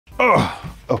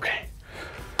Oh, okay.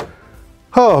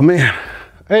 Oh man.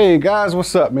 Hey guys,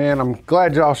 what's up, man? I'm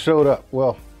glad y'all showed up.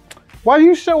 Well, why do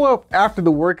you show up after the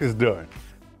work is done?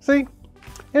 See,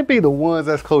 it'd be the ones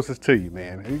that's closest to you,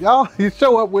 man. Y'all, you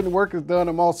show up when the work is done,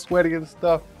 I'm all sweaty and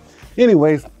stuff.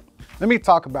 Anyways, let me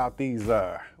talk about these,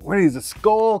 what are these, the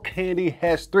Skullcandy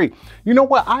Hesh 3. You know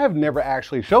what, I have never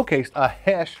actually showcased a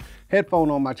Hesh headphone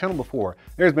on my channel before.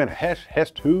 There's been a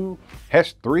Hesh 2,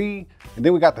 Hesh 3, and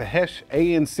then we got the Hesh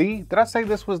ANC. Did I say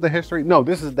this was the Hesh 3? No,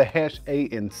 this is the Hesh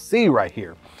ANC right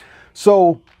here.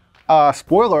 So,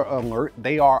 spoiler alert,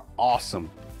 they are awesome.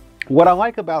 What I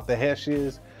like about the Hesh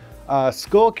is,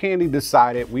 Skullcandy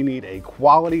decided we need a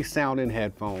quality sounding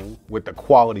headphone with a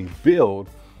quality build,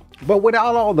 but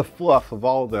without all the fluff of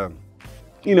all the,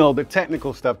 you know, the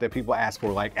technical stuff that people ask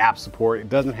for, like app support. It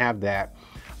doesn't have that.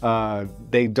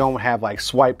 They don't have like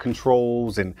swipe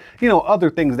controls and, you know, other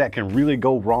things that can really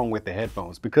go wrong with the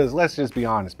headphones, because let's just be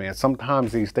honest, man,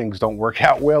 sometimes these things don't work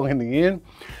out well in the end.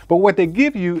 But what they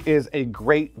give you is a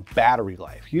great battery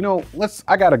life. You know,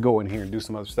 I gotta go in here and do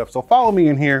some other stuff. So follow me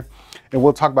in here and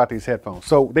we'll talk about these headphones.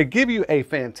 So they give you a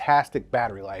fantastic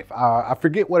battery life. I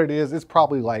forget what it is. It's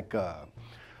probably like,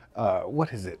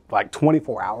 what is it? Like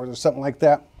 24 hours or something like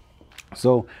that.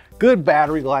 So good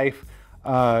battery life.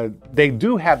 They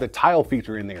do have the tile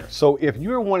feature in there. So if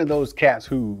you're one of those cats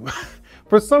who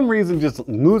for some reason just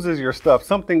loses your stuff,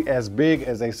 something as big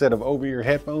as a set of over-ear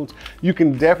headphones, you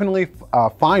can definitely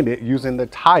find it using the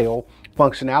tile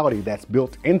functionality that's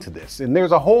built into this. And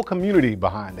there's a whole community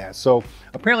behind that. So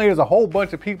apparently there's a whole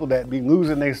bunch of people that be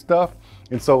losing their stuff.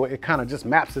 And so it kind of just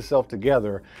maps itself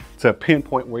together to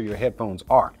pinpoint where your headphones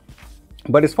are.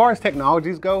 But as far as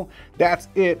technologies go, that's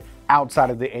it outside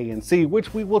of the ANC,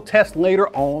 which we will test later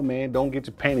on, man. Don't get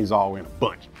your panties all in a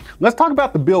bunch. Let's talk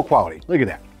about the build quality. Look at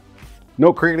that.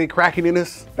 No crickety cracking in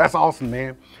this. That's awesome,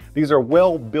 man. These are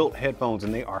well-built headphones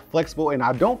and they are flexible, and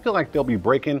I don't feel like they'll be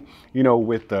breaking, you know,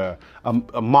 with a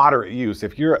moderate use.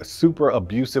 If you're super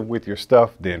abusive with your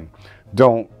stuff, then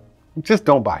just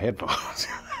don't buy headphones.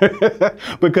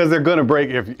 Because they're gonna break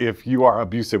if you are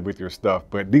abusive with your stuff.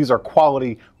 But these are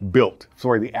quality built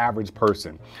for the average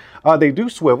person. They do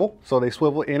swivel, so they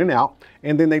swivel in and out,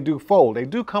 and then they do fold. They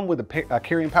do come with a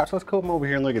carrying pouch. Let's come over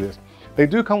here and look at this. They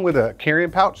do come with a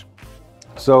carrying pouch.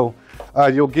 So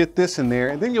you'll get this in there,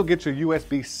 and then you'll get your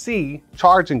USB-C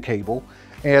charging cable,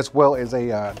 as well as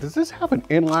a, does this have an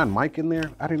inline mic in there?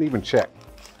 I didn't even check.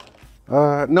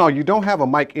 No, you don't have a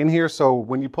mic in here. So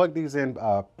when you plug these in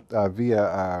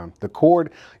via the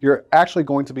cord, you're actually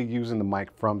going to be using the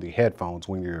mic from the headphones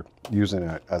when you're using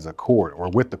it as a cord or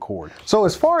with the cord. So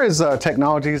as far as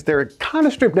technologies, they're kind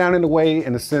of stripped down in a way,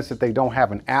 in the sense that they don't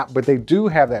have an app, but they do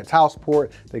have that tile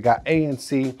support. They got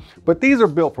ANC, but these are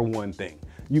built for one thing.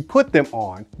 You put them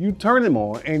on, you turn them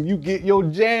on, and you get your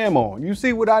jam on. You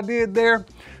see what I did there?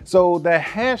 So the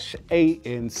Hesh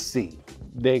ANC,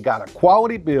 they got a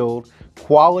quality build,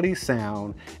 quality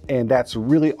sound, and that's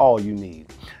really all you need.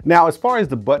 Now, as far as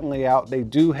the button layout, they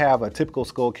do have a typical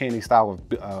Skullcandy style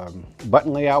of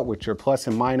button layout with your plus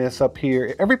and minus up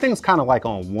here. Everything's kind of like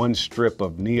on one strip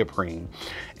of neoprene.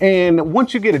 And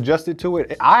once you get adjusted to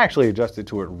it, I actually adjusted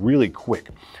to it really quick.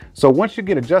 So once you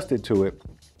get adjusted to it,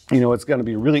 you know, it's gonna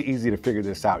be really easy to figure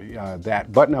this out.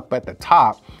 That button up at the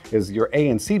top is your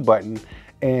ANC button,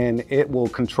 and it will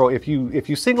control, if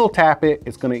you single tap it,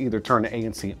 it's gonna either turn the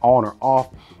ANC on or off.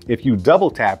 If you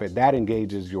double tap it, that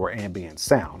engages your ambient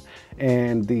sound.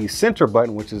 And the center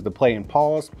button, which is the play and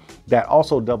pause, that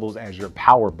also doubles as your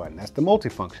power button. That's the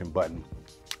multifunction button.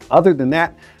 Other than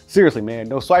that, seriously, man,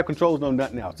 no swipe controls, no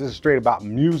nothing else. This is straight about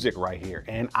music right here.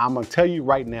 And I'm gonna tell you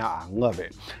right now, I love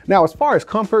it. Now, as far as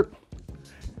comfort,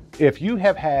 if you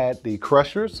have had the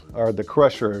Crushers or the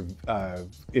Crusher,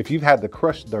 if you've had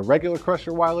the regular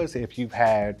Crusher wireless, if you've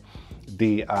had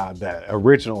the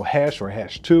original Hesh or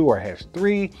Hesh 2 or Hesh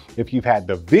 3, if you've had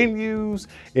the Venues,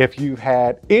 if you've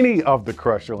had any of the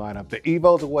Crusher lineup, the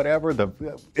Evos or whatever,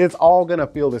 it's all gonna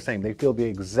feel the same. They feel the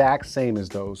exact same as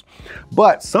those.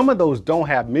 But some of those don't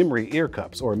have memory ear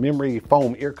cups or memory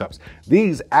foam ear cups.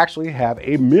 These actually have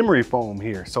a memory foam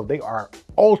here. So they are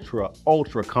ultra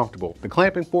comfortable. The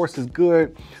clamping force is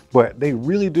good, but they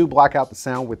really do block out the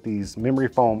sound with these memory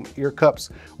foam ear cups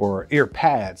or ear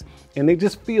pads. And they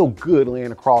just feel good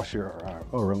laying across your,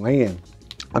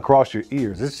 across your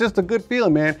ears. It's just a good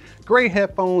feeling, man. Great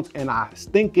headphones, and I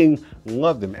stinking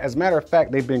love them. As a matter of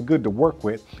fact, they've been good to work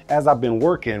with as I've been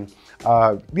working.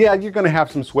 Yeah, you're gonna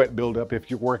have some sweat buildup if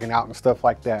you're working out and stuff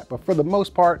like that. But for the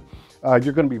most part,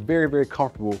 you're gonna be very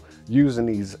comfortable using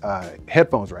these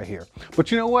headphones right here.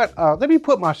 But you know what? Let me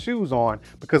put my shoes on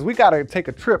because we gotta take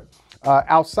a trip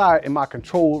outside in my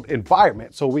controlled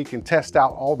environment so we can test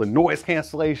out all the noise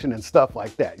cancellation and stuff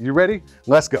like that. You ready?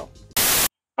 Let's go.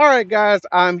 All right, guys,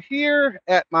 I'm here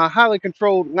at my highly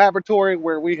controlled laboratory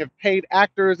where we have paid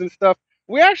actors and stuff.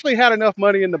 We actually had enough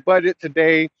money in the budget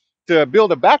today to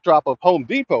build a backdrop of Home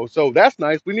Depot, so that's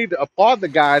nice. We need to applaud the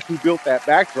guys who built that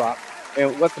backdrop,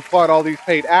 and let's applaud all these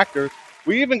paid actors.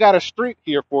 We even got a street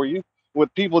here for you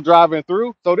with people driving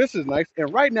through, so this is nice.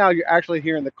 And right now, you're actually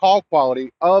hearing the call quality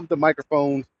of the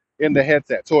microphones in the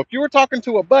headset. So if you were talking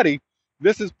to a buddy,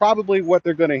 this is probably what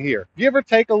they're going to hear. Give or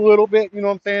take a little bit, you know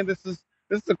what I'm saying? This is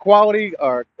a quality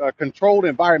or controlled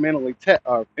environmental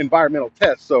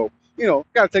test. So, you know,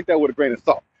 got to take that with a grain of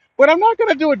salt. But I'm not going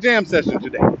to do a jam session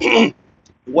today.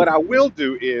 What I will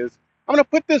do is I'm going to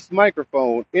put this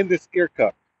microphone in this ear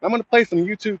cup. I'm going to play some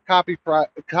YouTube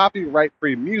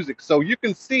copyright-free music so you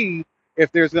can see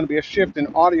if there's going to be a shift in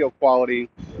audio quality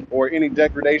or any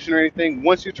degradation or anything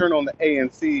once you turn on the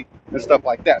ANC and stuff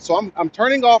like that. So I'm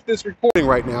turning off this recording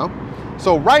right now.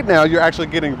 So right now you're actually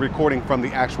getting recording from the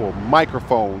actual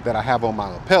microphone that I have on my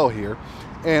lapel here.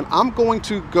 And I'm going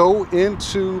to go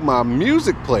into my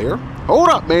music player. Hold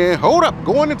up, man, hold up.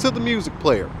 Going into the music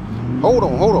player. Hold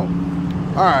on.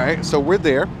 All right, so we're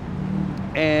there.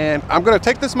 And I'm gonna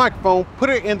take this microphone,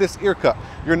 put it in this ear cup.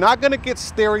 You're not gonna get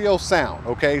stereo sound,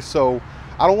 okay? So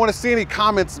I don't wanna see any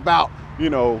comments about,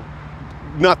 you know,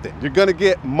 nothing. You're gonna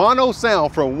get mono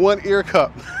sound from one ear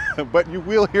cup, but you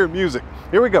will hear music.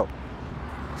 Here we go.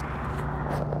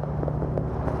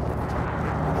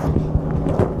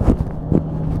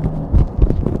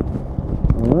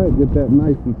 All right, get that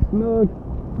nice and snug.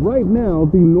 Right now,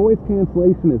 the noise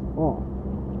cancellation is off.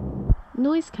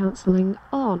 Noise cancelling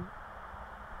on.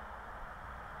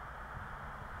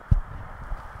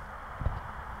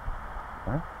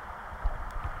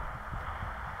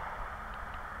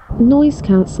 Noise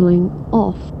cancelling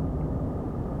off.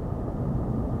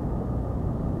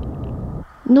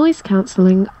 Noise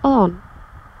cancelling on.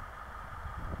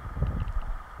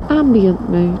 Ambient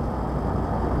mode.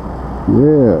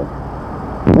 Yeah.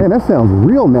 Man, that sounds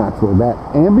real natural, that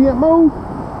ambient mode.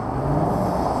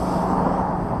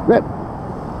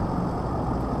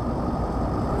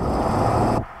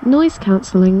 Noise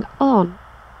cancelling on.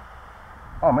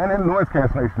 Oh man, that noise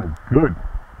cancellation is good.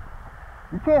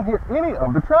 You can't hear any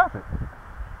of the traffic.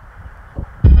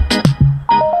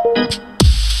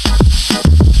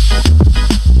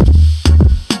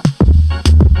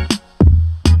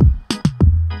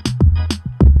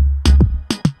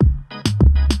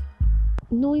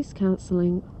 Noise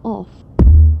cancelling off.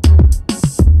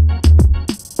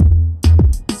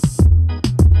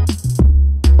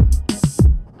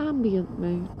 Ambient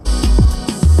mode.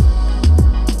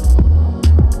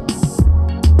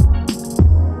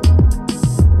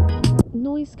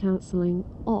 Noise cancelling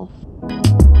off.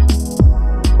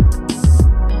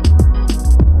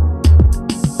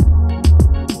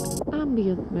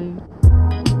 Ambient mode.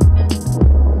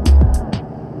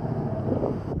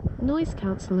 Noise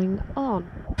cancelling on.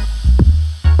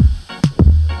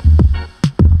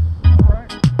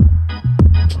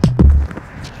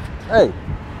 Hey,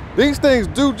 these things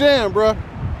do jam, bruh.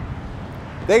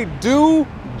 They do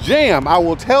jam, I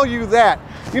will tell you that.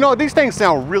 You know, these things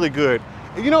sound really good.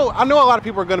 You know, I know a lot of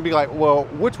people are going to be like, well,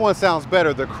 which one sounds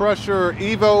better, the Crusher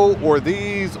Evo or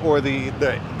these or the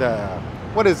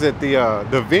what is it,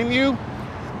 the Venue?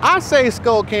 I say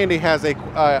Skullcandy has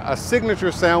a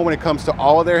signature sound when it comes to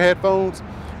all of their headphones,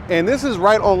 and this is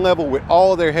right on level with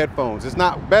all of their headphones. It's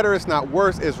not better, it's not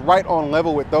worse, it's right on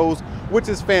level with those, which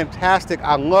is fantastic.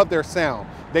 I love their sound.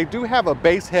 They do have a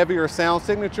bass heavier sound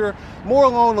signature, more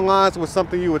along the lines with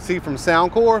something you would see from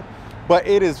Soundcore, but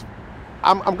it is,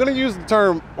 I'm gonna use the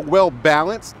term well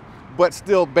balanced, but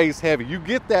still bass heavy. You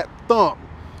get that thump.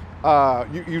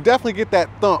 You definitely get that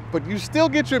thump, but you still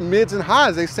get your mids and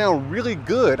highs. They sound really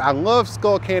good. I love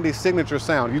Skullcandy's signature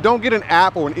sound. You don't get an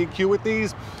app or an EQ with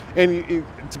these, and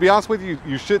to be honest with you,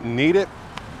 you shouldn't need it.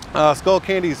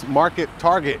 Skullcandy's market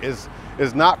target is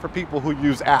not for people who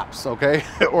use apps, okay?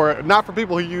 Or not for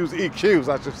people who use EQs,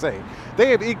 I should say.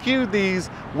 They have EQ'd these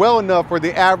well enough for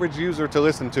the average user to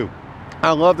listen to.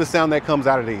 I love the sound that comes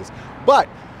out of these. But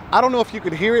I don't know if you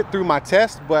could hear it through my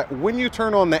test, but when you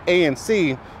turn on the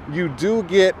ANC, you do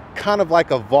get kind of like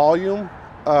a volume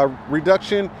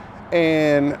reduction,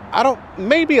 and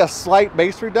maybe a slight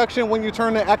bass reduction when you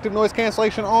turn the active noise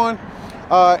cancellation on.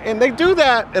 And they do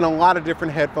that in a lot of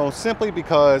different headphones simply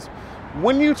because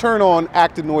when you turn on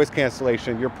active noise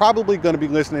cancellation, you're probably going to be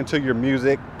listening to your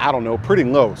music, I don't know, pretty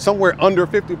low, somewhere under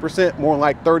 50%, more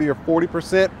like 30 or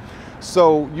 40%.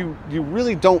 So you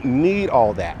really don't need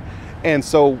all that. And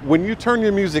so when you turn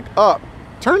your music up,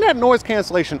 turn that noise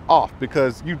cancellation off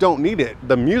because you don't need it.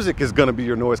 The music is gonna be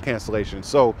your noise cancellation.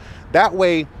 So that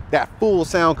way that full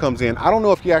sound comes in. I don't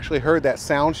know if you actually heard that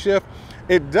sound shift.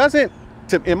 It doesn't,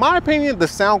 in my opinion, the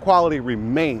sound quality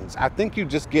remains. I think you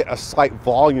just get a slight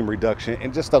volume reduction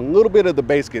and just a little bit of the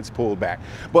bass gets pulled back.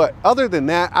 But other than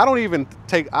that, I don't even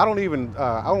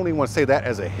want to say that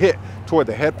as a hit toward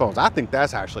the headphones. I think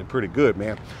that's actually pretty good,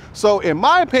 man. So in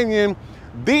my opinion,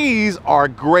 these are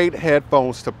great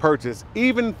headphones to purchase,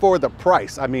 even for the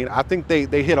price. I mean, I think they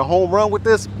hit a home run with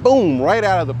this, boom, right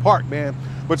out of the park, man.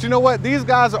 But you know what? These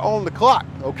guys are on the clock,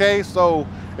 okay? So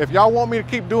if y'all want me to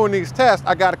keep doing these tests,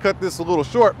 I got to cut this a little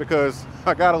short because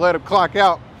I got to let them clock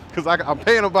out because I'm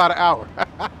paying about an hour.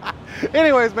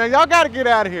 Anyways, man, y'all got to get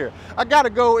out of here. I got to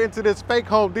go into this fake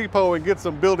Home Depot and get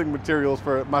some building materials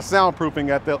for my soundproofing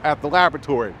at the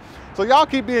laboratory. So y'all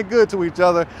keep being good to each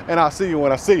other, and I'll see you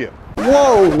when I see you.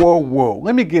 Whoa, whoa, whoa.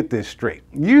 Let me get this straight.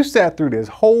 You sat through this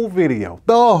whole video,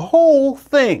 the whole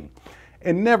thing,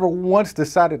 and never once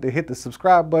decided to hit the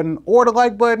subscribe button or the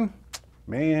like button?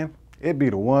 Man, it'd be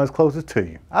the ones closest to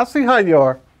you. I see how you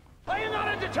are. Are you not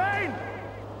entertained?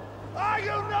 Are you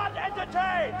not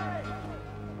entertained?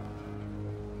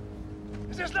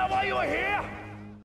 Is this not why you are here?